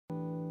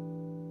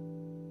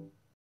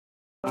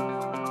Good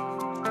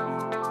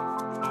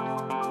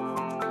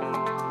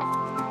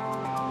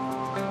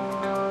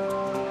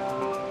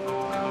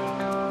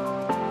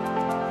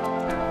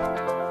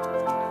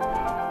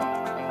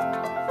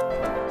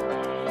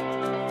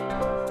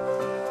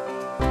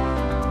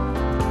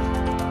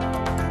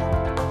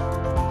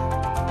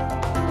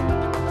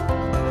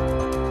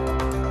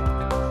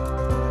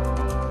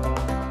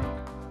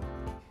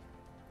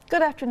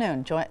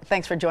afternoon.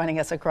 Thanks for joining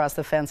us across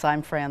the fence.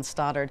 I'm Fran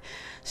Stoddard.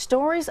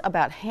 Stories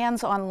about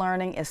hands-on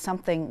learning is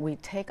something we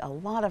take a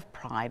lot of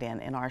pride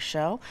in our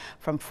show.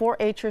 From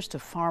 4-Hers to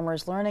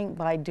farmers, learning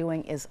by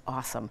doing is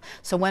awesome.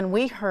 So when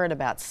we heard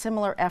about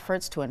similar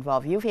efforts to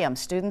involve UVM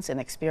students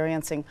in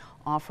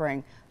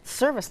offering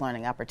service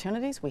learning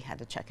opportunities, we had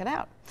to check it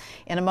out.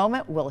 In a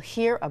moment, we'll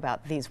hear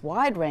about these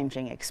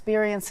wide-ranging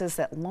experiences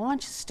that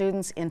launch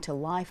students into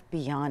life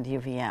beyond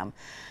UVM.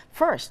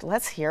 First,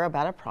 let's hear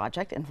about a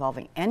project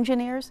involving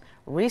engineers,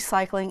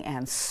 recycling,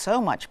 and so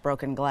much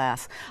broken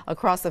glass.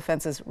 Across the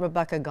fence's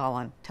Rebecca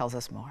Gollin tells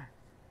us more.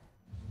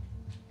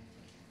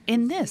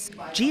 In this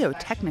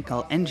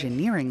geotechnical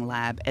engineering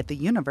lab at the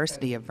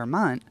University of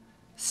Vermont,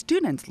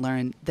 students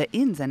learn the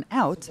ins and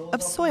outs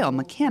of soil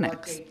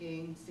mechanics.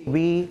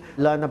 We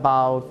learn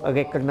about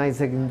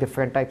recognizing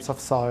different types of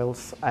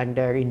soils and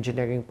their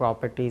engineering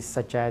properties,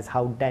 such as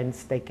how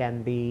dense they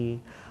can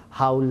be,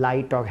 how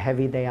light or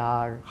heavy they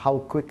are, how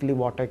quickly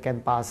water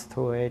can pass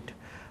through it,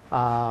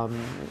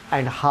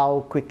 and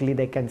how quickly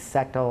they can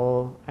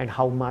settle and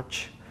how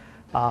much.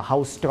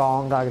 How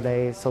strong are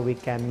they, so we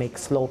can make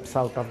slopes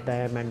out of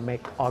them and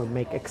make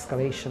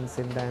excavations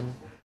in them.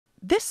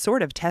 This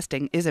sort of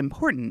testing is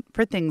important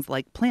for things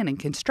like planning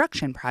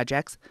construction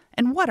projects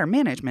and water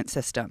management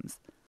systems.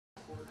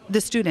 The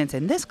students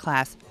in this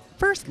class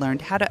first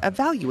learned how to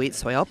evaluate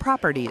soil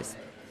properties.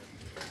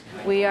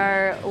 We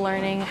are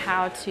learning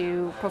how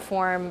to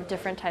perform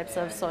different types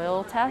of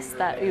soil tests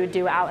that you would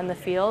do out in the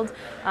field,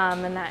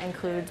 and that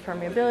includes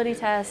permeability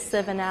tests,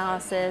 sieve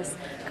analysis,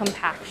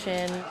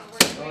 compaction.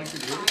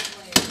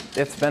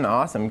 It's been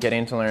awesome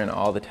getting to learn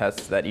all the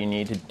tests that you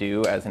need to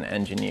do as an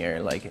engineer.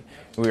 Like,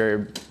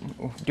 we're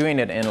doing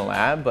it in a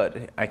lab,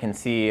 but I can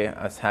see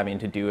us having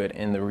to do it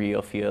in the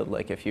real field.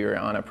 Like, if you're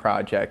on a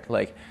project,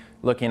 like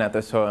looking at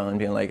the soil and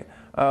being like,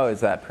 oh, is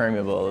that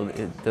permeable?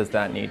 Does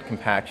that need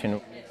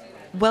compaction?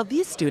 While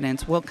these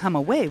students will come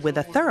away with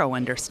a thorough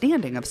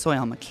understanding of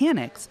soil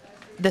mechanics,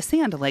 the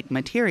sand-like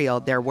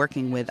material they're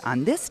working with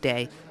on this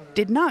day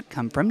did not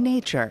come from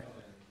nature.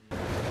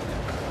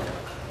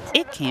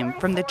 It came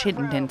from the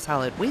Chittenden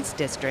Solid Waste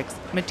District's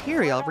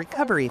Material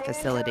Recovery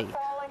Facility,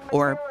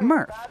 or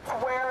MRF.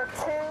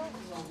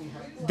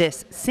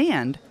 This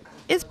sand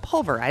is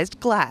pulverized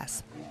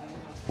glass.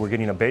 We're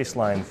getting a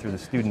baseline through the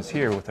students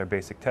here with our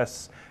basic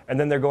tests, and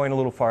then they're going a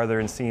little farther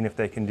and seeing if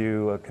they can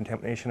do a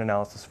contamination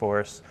analysis for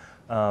us.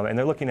 And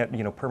they're looking at,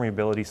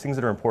 permeabilities, things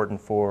that are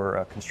important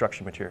for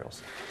construction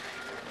materials.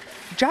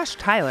 Josh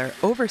Tyler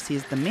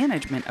oversees the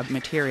management of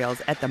materials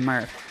at the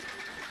MRF.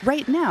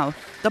 Right now,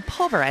 the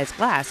pulverized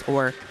glass,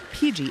 or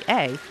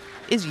PGA,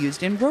 is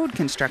used in road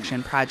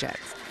construction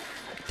projects.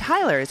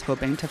 Tyler is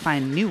hoping to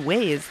find new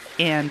ways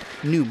and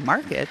new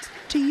markets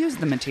to use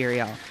the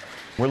material.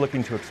 We're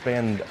looking to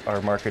expand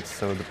our markets,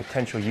 so the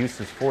potential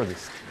uses for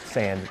this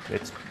sand,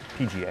 it's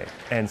PGA.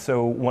 And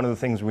so one of the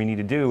things we need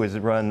to do is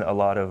run a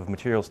lot of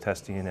materials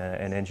testing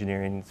and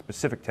engineering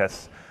specific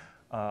tests.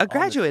 A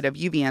graduate of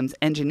UVM's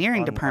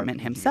engineering department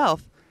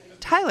himself,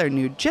 Tyler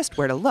knew just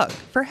where to look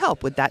for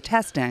help with that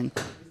testing.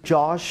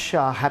 Josh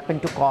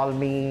happened to call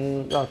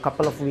me a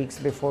couple of weeks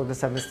before the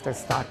semester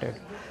started,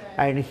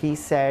 and he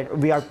said,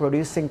 we are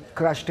producing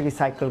crushed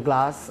recycled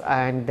glass,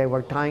 and they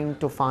were trying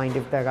to find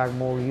if there are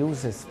more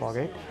uses for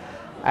it.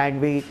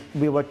 And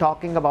we were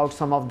talking about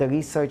some of the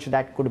research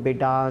that could be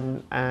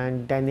done,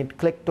 and then it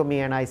clicked to me,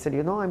 and I said,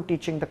 I'm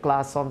teaching the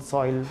class on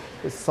soil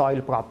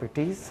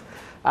properties,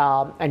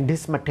 and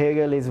this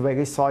material is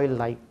very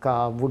soil-like.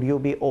 Would you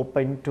be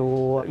open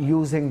to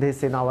using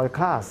this in our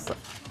class?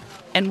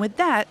 And with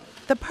that,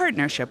 the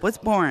partnership was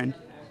born.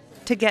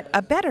 To get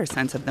a better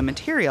sense of the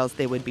materials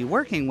they would be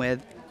working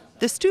with,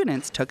 the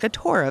students took a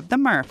tour of the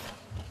MRF.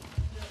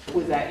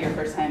 Was that your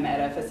first time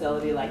at a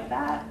facility like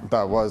that?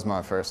 That was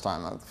my first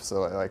time at a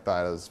facility like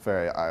that. It was a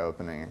very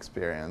eye-opening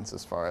experience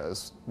as far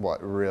as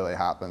what really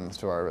happens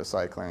to our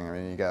recycling. I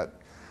mean,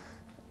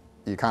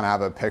 you kind of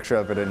have a picture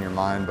of it in your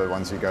mind, but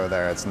once you go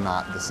there, it's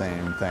not the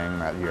same thing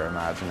that you're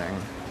imagining.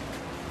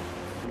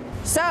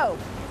 So,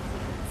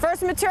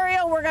 first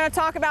material we're going to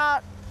talk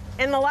about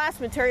in the last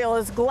material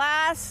is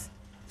glass.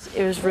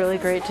 It was really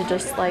great to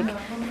just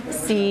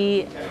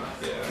see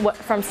what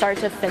from start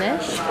to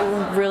finish,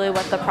 really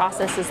what the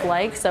process is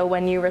like. So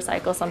when you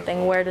recycle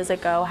something, where does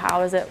it go?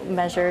 How is it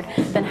measured?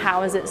 Then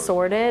how is it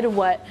sorted?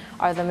 What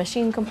are the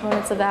machine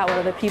components of that? What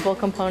are the people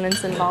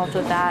components involved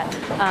with that?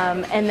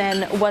 And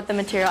then what the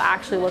material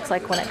actually looks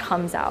like when it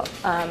comes out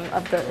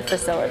of the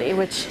facility,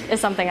 which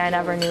is something I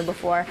never knew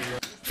before.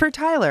 For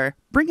Tyler,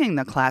 bringing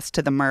the class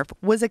to the MRF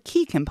was a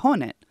key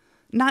component,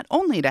 not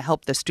only to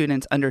help the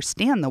students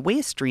understand the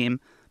waste stream,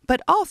 but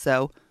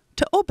also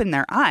to open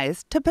their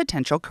eyes to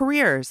potential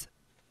careers.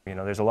 You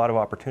know, there's a lot of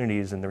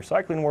opportunities in the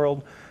recycling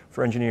world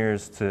for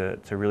engineers to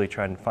really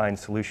try and find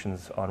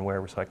solutions on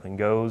where recycling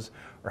goes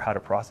or how to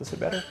process it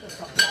better.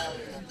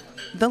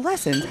 The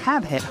lessons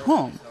have hit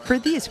home for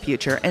these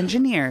future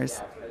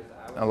engineers.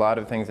 A lot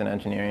of things in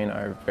engineering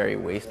are very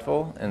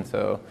wasteful, and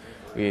so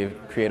we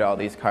create all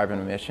these carbon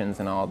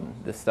emissions and all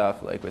this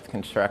stuff, like with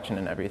construction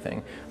and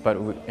everything. But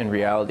in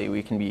reality,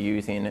 we can be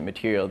using a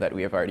material that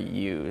we have already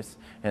used,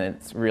 and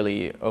it's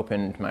really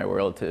opened my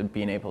world to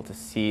being able to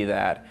see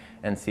that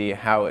and see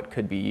how it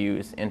could be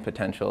used in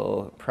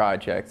potential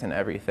projects and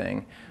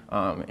everything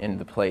in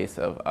the place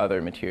of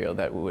other material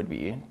that would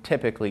be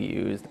typically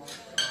used.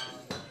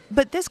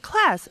 But this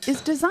class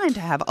is designed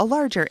to have a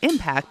larger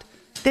impact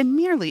than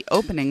merely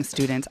opening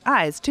students'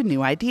 eyes to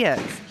new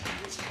ideas.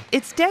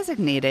 It's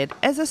designated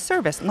as a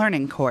service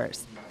learning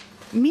course,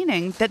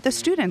 meaning that the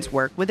students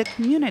work with a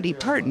community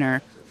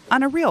partner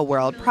on a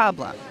real-world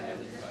problem.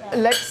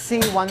 Let's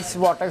see once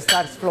water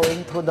starts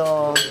flowing through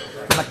the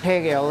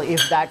material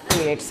if that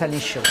creates an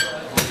issue.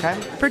 Okay?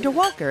 For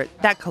DeWalker,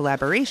 that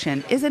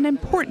collaboration is an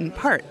important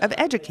part of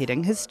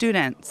educating his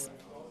students.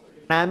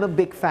 I'm a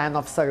big fan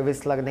of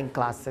service learning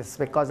classes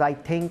because I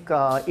think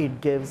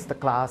it gives the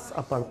class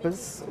a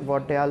purpose,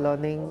 what they are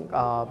learning.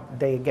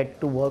 They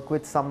get to work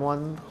with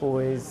someone who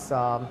is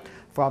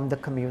from the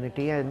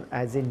community, and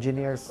as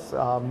engineers,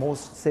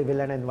 most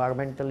civil and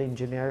environmental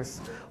engineers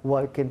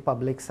work in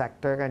public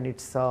sector, and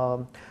it's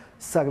a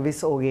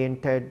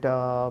service-oriented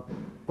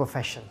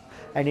profession.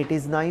 And it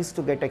is nice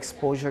to get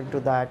exposure to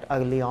that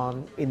early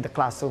on in the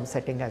classroom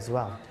setting as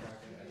well.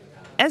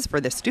 As for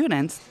the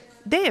students,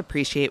 they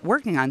appreciate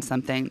working on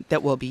something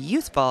that will be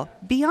useful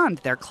beyond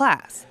their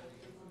class.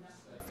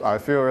 I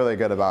feel really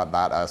good about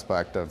that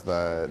aspect of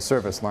the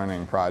service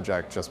learning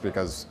project just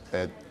because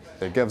it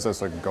gives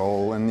us a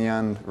goal in the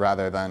end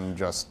rather than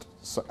just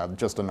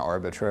an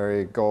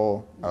arbitrary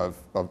goal of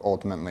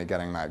ultimately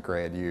getting that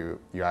grade. You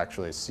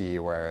actually see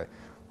where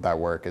that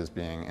work is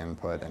being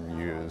input and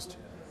used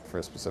for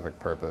a specific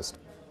purpose.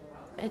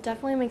 It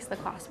definitely makes the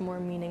class more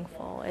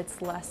meaningful.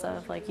 It's less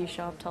of like you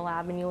show up to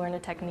lab and you learn a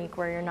technique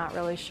where you're not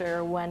really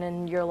sure when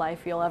in your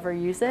life you'll ever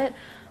use it,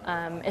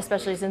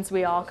 especially since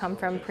we all come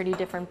from pretty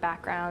different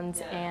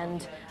backgrounds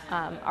and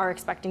are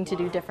expecting to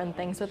do different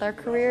things with our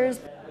careers.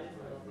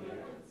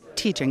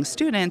 Teaching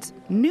students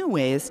new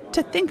ways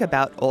to think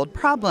about old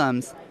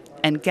problems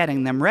and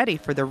getting them ready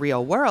for the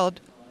real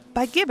world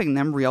by giving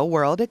them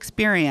real-world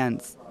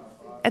experience.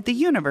 At the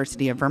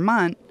University of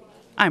Vermont,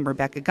 I'm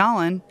Rebecca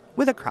Gollin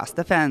with Across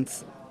the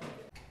Fence.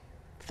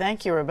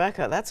 Thank you,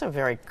 Rebecca. That's a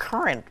very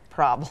current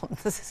problem.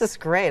 This is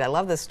great. I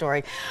love this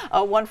story.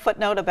 One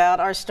footnote about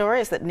our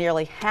story is that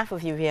nearly half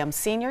of UVM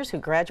seniors who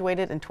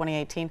graduated in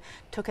 2018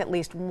 took at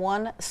least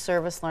one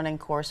service learning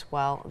course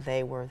while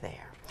they were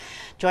there.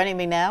 Joining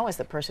me now is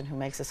the person who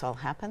makes this all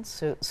happen.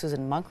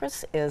 Susan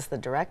Munkris is the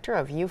director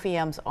of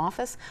UVM's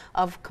Office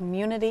of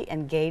Community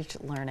Engaged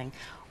Learning.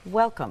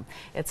 Welcome.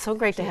 It's so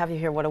great to have you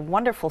here. What a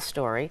wonderful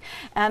story.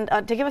 And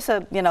to give us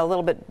a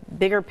little bit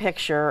bigger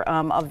picture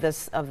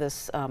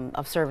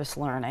of service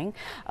learning,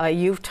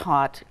 you've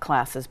taught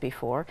classes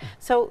before.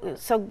 So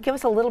give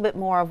us a little bit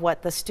more of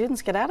what the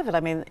students get out of it.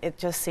 I mean, it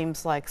just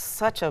seems like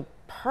such a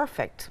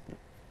perfect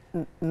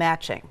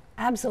matching.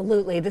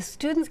 Absolutely. The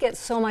students get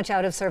so much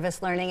out of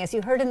service learning. As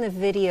you heard in the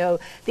video,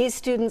 these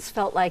students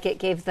felt like it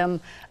gave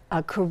them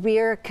a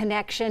career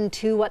connection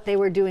to what they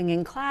were doing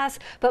in class,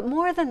 but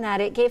more than that,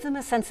 it gave them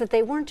a sense that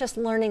they weren't just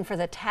learning for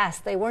the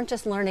test, they weren't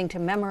just learning to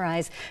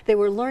memorize, they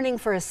were learning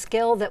for a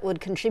skill that would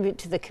contribute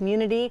to the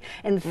community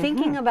and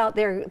thinking about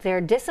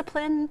their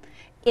discipline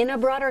in a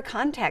broader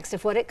context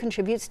of what it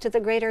contributes to the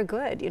greater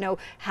good. You know,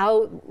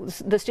 how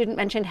the student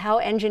mentioned how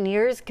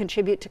engineers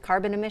contribute to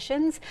carbon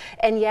emissions,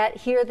 and yet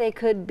here they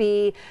could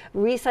be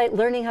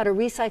learning how to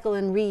recycle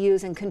and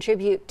reuse and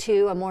contribute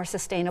to a more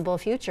sustainable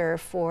future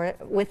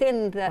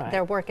within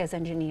their work as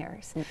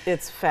engineers.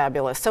 It's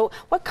fabulous. So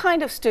what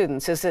kind of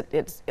students is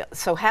it?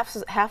 So half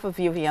of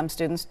UVM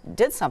students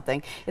did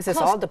something. Is this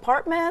all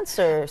departments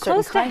or certain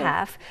close to kind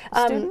half?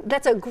 of student?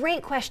 That's a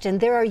great question.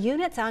 There are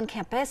units on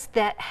campus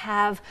that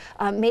have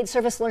made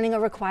service learning a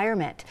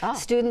requirement.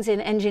 Students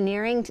in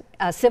engineering,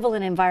 civil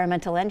and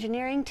environmental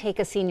engineering, take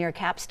a senior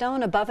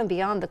capstone above and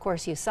beyond the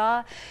course you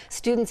saw.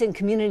 Students in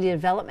community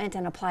development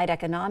and applied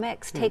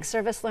economics take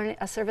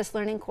a service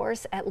learning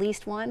course, at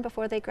least one,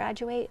 before they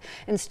graduate.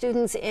 And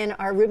students in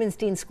our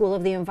Rubenstein School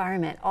of the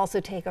Environment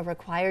also take a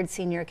required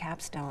senior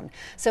capstone.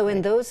 So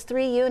in those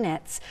 3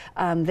 units,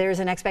 there's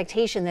an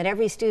expectation that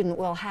every student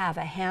will have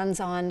a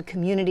hands-on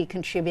community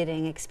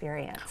contributing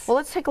experience. Well,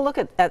 let's take a look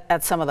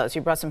at some of those.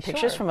 You brought some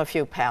pictures from a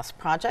few past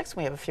projects.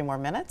 We have a few more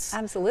minutes.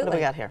 Absolutely. What do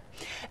we got here?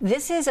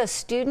 This is a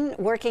student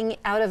working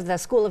out of the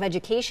School of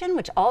Education,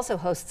 which also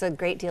hosts a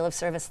great deal of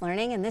service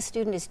learning, and this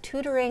student is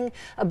tutoring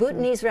a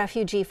Bhutanese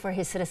refugee for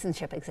his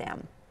citizenship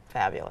exam.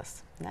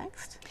 Fabulous.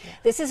 Next.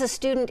 This is a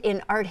student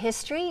in art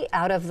history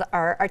out of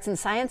our arts and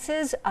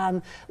sciences,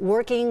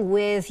 working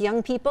with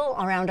young people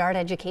around art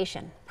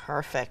education.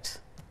 Perfect.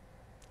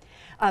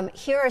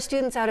 Here are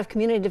students out of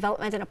community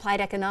development and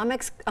applied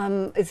economics.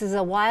 This is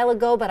a while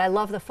ago, but I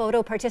love the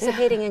photo,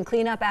 participating in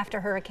cleanup after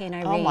Hurricane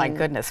Irene. Oh my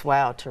goodness,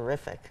 wow,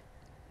 terrific.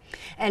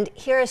 And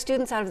here are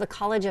students out of the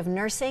College of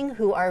Nursing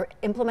who are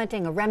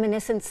implementing a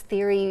reminiscence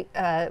therapy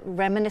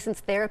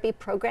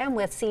program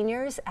with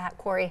seniors at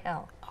Quarry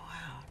Hill. Oh,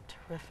 wow,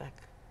 terrific.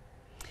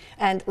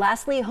 And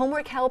lastly,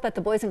 homework help at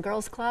the Boys and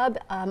Girls Club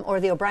or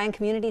the O'Brien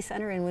Community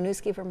Center in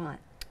Winooski, Vermont.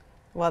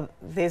 Well,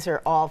 these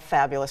are all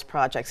fabulous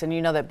projects, and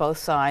you know that both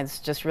sides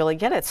just really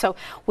get it. So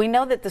we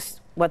know that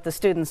what the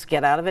students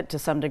get out of it to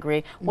some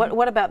degree.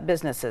 What about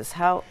businesses?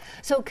 How?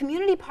 So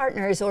community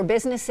partners or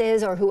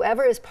businesses or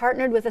whoever is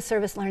partnered with a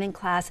service learning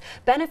class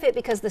benefit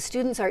because the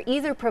students are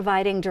either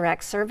providing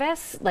direct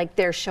service, like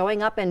they're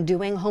showing up and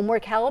doing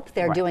homework help,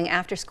 they're doing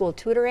after school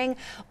tutoring,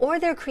 or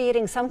they're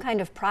creating some kind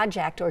of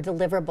project or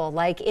deliverable.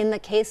 Like in the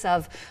case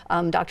of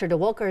Dr.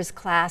 DeWolker's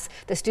class,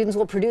 the students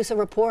will produce a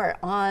report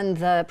on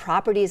the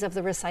properties of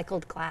the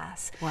recycled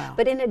glass. Wow.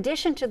 But in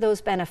addition to those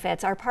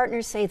benefits, our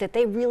partners say that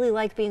they really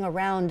like being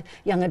around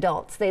young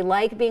adults. They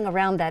like being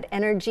around that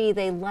energy.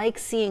 They like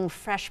seeing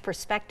fresh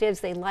perspectives.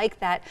 They like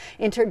that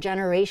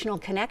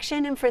intergenerational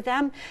connection. And for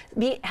them,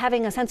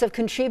 having a sense of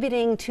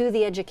contributing to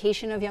the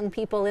education of young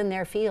people in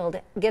their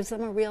field gives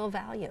them a real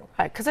value.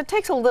 Right, because it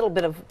takes a little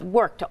bit of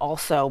work to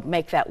also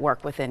make that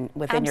work within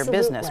your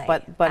business.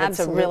 But it's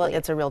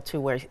a real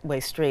two-way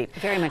street.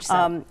 Very much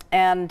so.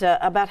 And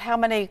about how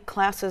many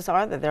classes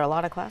are there? There are a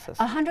lot of classes.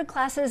 100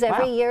 classes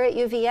every year at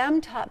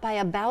UVM, taught by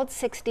about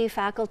 60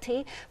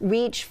 faculty,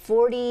 reach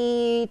 40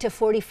 to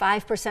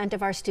 45%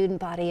 of our student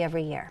body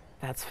every year.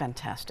 That's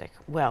fantastic.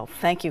 Well,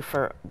 thank you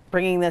for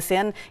bringing this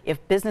in.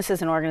 If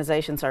businesses and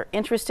organizations are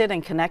interested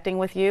in connecting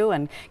with you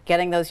and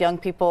getting those young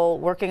people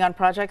working on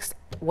projects,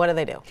 what do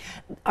they do?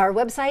 Our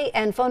website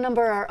and phone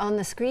number are on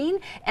the screen.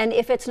 And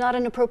if it's not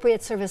an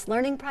appropriate service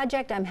learning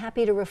project, I'm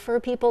happy to refer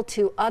people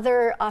to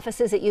other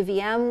offices at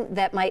UVM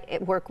that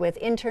might work with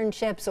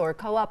internships or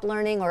co-op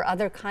learning or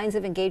other kinds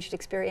of engaged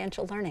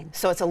experiential learning.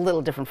 So it's a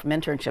little different from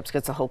internships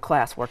because it's a whole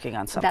class working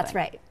on something. That's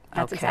right.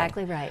 That's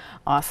exactly right.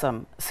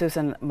 Awesome.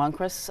 Susan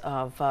Munkris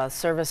of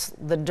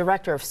the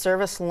Director of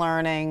Service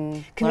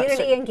Learning.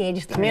 Community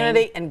Engaged Learning.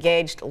 Community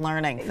Engaged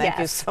Learning. Thank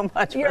you so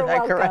much for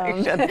that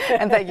correction.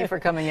 And thank you for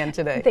coming in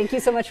today. Thank you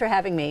so much for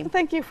having me.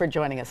 Thank you for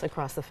joining us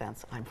Across the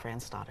Fence. I'm Fran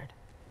Stoddard.